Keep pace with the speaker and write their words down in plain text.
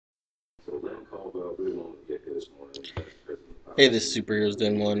Hey, this is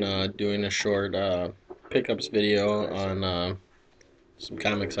SuperHeroesDen1 doing a short pickups video on some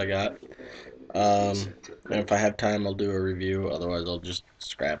comics I got. And if I have time, I'll do a review. Otherwise, I'll just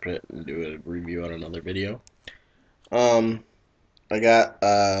scrap it and do a review on another video. Um, I got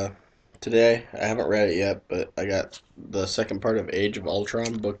today. I haven't read it yet, but I got the second part of Age of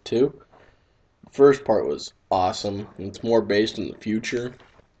Ultron, book two. The first part was awesome. It's more based in the future.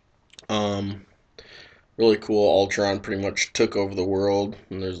 Um, Really cool. Ultron pretty much took over the world,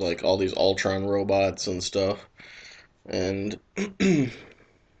 and there's like all these Ultron robots and stuff. And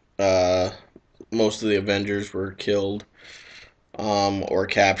uh, most of the Avengers were killed or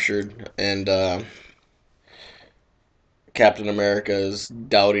captured, and Captain America is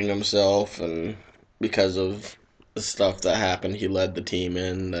doubting himself, and because of the stuff that happened, he led the team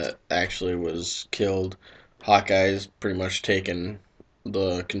in that actually was killed. Hawkeye's pretty much taken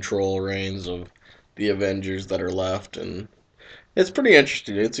the control reins of the Avengers that are left, and it's pretty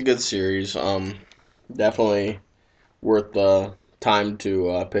interesting. It's a good series. Definitely worth the time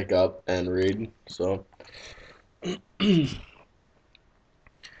to pick up and read. So,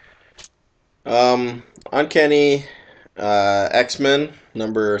 um, Uncanny X-Men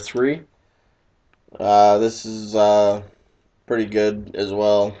number 3. This is pretty good as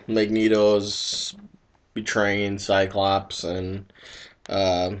well. Magneto's betraying Cyclops, and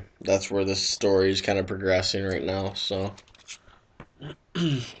that's where this story is kind of progressing right now. So,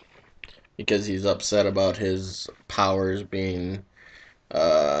 because he's upset about his powers being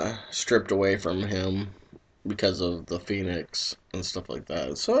stripped away from him because of the Phoenix and stuff like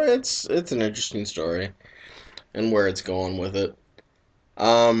that. So it's an interesting story and where it's going with it.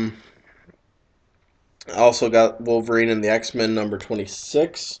 Um, I also got Wolverine and the X-Men number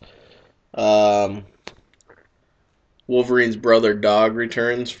 26. Um, Wolverine's brother Dog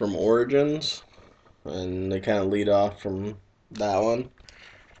returns from Origins, and they kind of lead off from that one.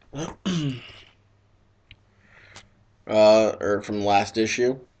 Or from last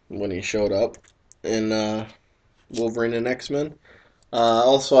issue when he showed up in Wolverine and X-Men.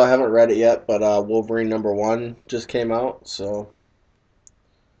 Also, I haven't read it yet, but Wolverine number 1 just came out, so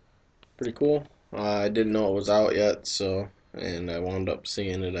pretty cool. I didn't know it was out yet, and I wound up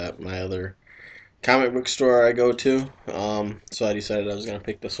seeing it at my other comic book store I go to, so I decided I was going to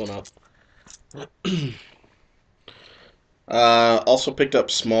pick this one up. Also picked up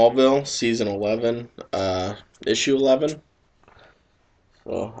Smallville, season 11, issue 11.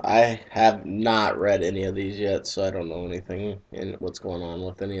 So I have not read any of these yet, so I don't know anything in what's going on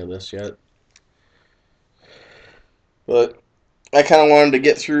with any of this yet. But I kind of wanted to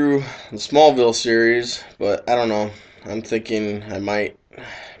get through the Smallville series, but I don't know. I'm thinking I might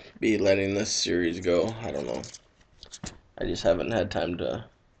be letting this series go. I don't know. I just haven't had time to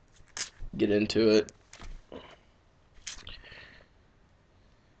get into it.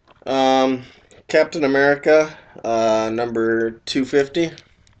 Um, Captain America, number 250.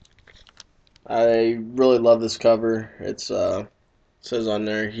 I really love this cover. Says on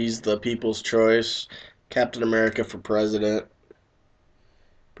there, he's the people's choice. Captain America for president.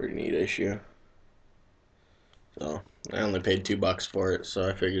 Pretty neat issue. So I only paid $2 for it, so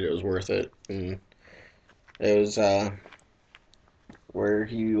I figured it was worth it. And it was where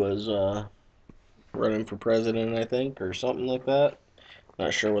he was running for president, I think, or something like that.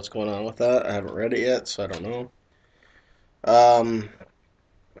 Not sure what's going on with that. I haven't read it yet, so I don't know. Um,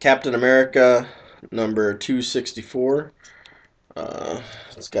 Captain America number 264.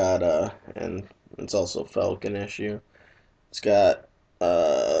 It's got and it's also Falcon issue. It's got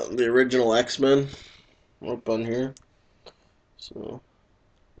the original X-Men up on here. So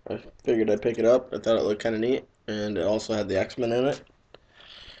I figured I'd pick it up. I thought it looked kind of neat, and it also had the X-Men in it.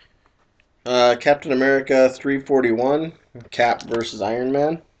 Captain America 341, Cap versus Iron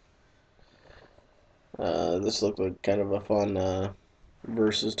Man. This looked like kind of a fun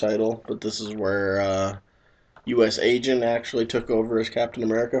versus title, but this is where U.S. Agent actually took over as Captain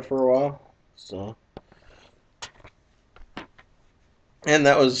America for a while. So, and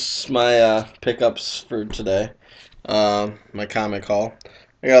that was my pickups for today. My comic haul.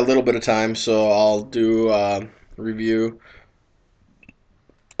 I got a little bit of time, so I'll do review.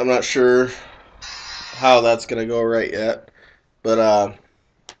 I'm not sure how that's gonna go right yet, but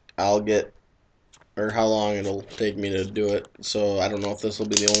I'll get or how long it'll take me to do it. So I don't know if this will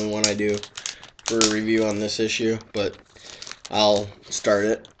be the only one I do for a review on this issue, but I'll start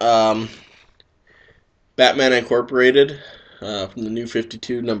it. Batman Incorporated from the New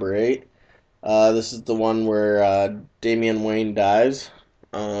 52, number 8. This is the one where Damian Wayne dies.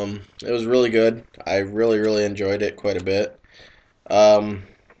 It was really good. I really, really enjoyed it quite a bit.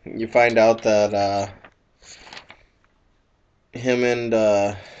 You find out that him and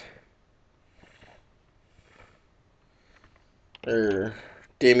or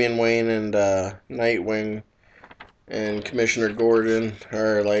Damian Wayne and Nightwing and Commissioner Gordon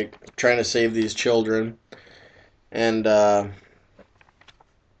are like trying to save these children, and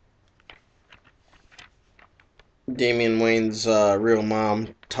Damian Wayne's real mom,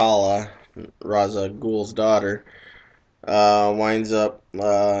 Tala, Ra's al Ghul's daughter, winds up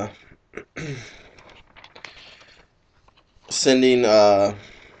sending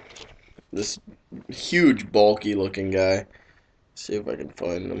this huge, bulky looking guy. See if I can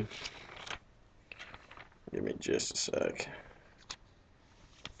find him. Give me just a sec.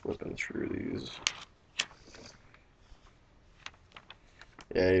 Flipping through these.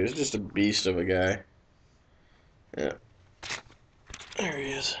 Yeah, he was just a beast of a guy. Yeah. There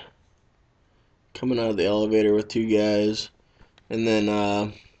he is. Coming out of the elevator with two guys. And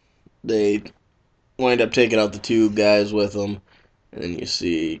then they wind up taking out the two guys with them. And then you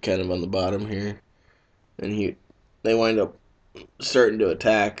see kind of on the bottom here. And they wind up starting to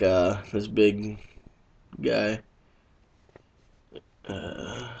attack this big guy.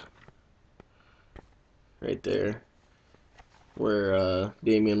 Right there. Where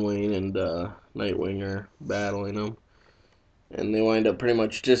Damian Wayne and Nightwing are battling him. And they wind up pretty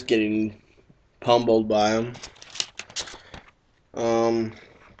much just getting pummeled by him. And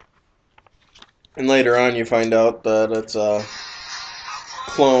later on you find out that it's a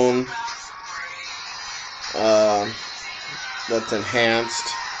clone that's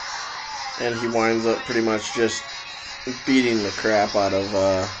enhanced, and he winds up pretty much just beating the crap out of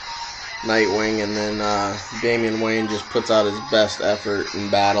Nightwing, and then Damian Wayne just puts out his best effort in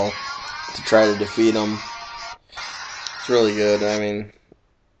battle to try to defeat him. It's really good. I mean,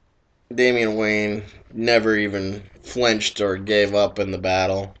 Damian Wayne never even flinched or gave up in the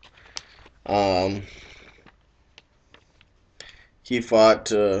battle. He fought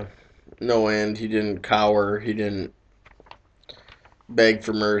to no end. He didn't cower. He didn't beg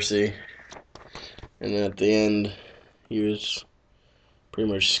for mercy. And at the end, he was pretty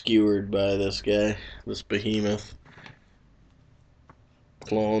much skewered by this guy, this behemoth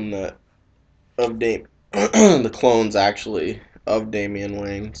clone that of the clone's actually of Damian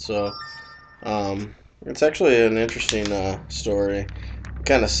Wayne. So it's actually an interesting story. It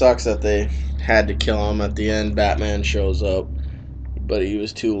kind of sucks that they had to kill him at the end. Batman shows up, but he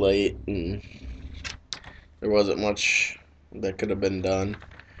was too late, and there wasn't much that could have been done.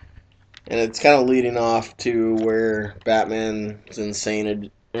 And it's kind of leading off to where Batman's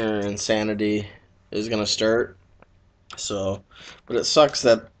insanity is going to start. So, but it sucks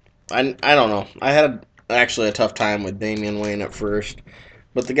that I don't know. I had actually a tough time with Damian Wayne at first,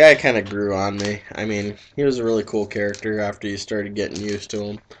 but the guy kind of grew on me. I mean, he was a really cool character after you started getting used to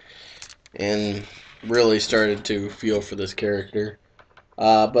him, and really started to feel for this character.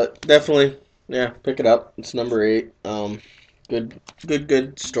 But definitely, yeah, pick it up. It's number 8.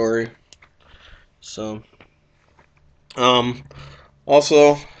 Good story. So,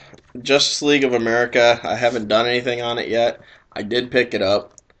 also, Justice League of America. I haven't done anything on it yet. I did pick it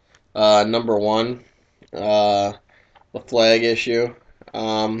up. Number 1, the Flag issue.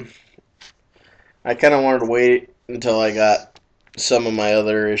 I kind of wanted to wait until I got some of my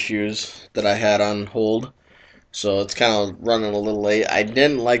other issues that I had on hold. So it's kind of running a little late. I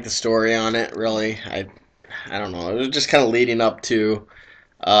didn't like the story on it, really. I don't know. It was just kind of leading up to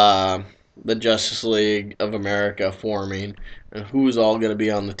the Justice League of America forming and who's all going to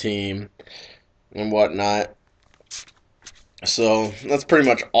be on the team and whatnot. So that's pretty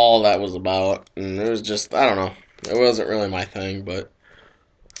much all that was about. And it was just, I don't know. It wasn't really my thing, but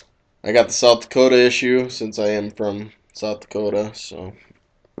I got the South Dakota issue since I am from South Dakota, so.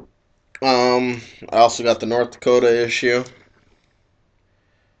 I also got the North Dakota issue.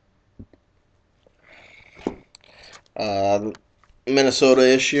 The Minnesota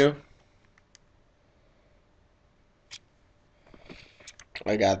issue.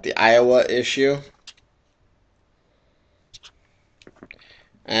 I got the Iowa issue.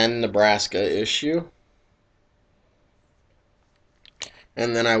 And Nebraska issue.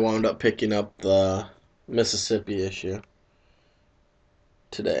 And then I wound up picking up the Mississippi issue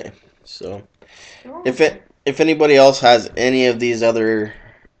today. So, if anybody else has any of these other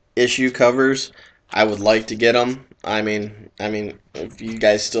issue covers, I would like to get them. I mean, if you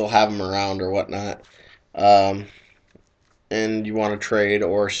guys still have them around or whatnot, and you want to trade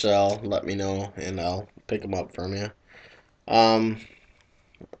or sell, let me know and I'll pick them up from you. I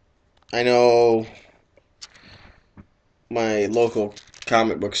know my local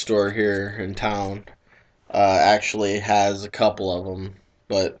comic book store here in town actually has a couple of them,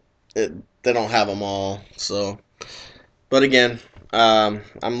 but they don't have them all, so But again, I'm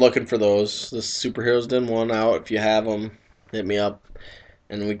looking for those. The Superheroes Den 1 out. If you have them, hit me up,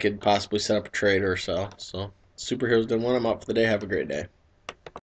 and we could possibly set up a trade or so. So, Superheroes Den 1, I'm out for the day. Have a great day.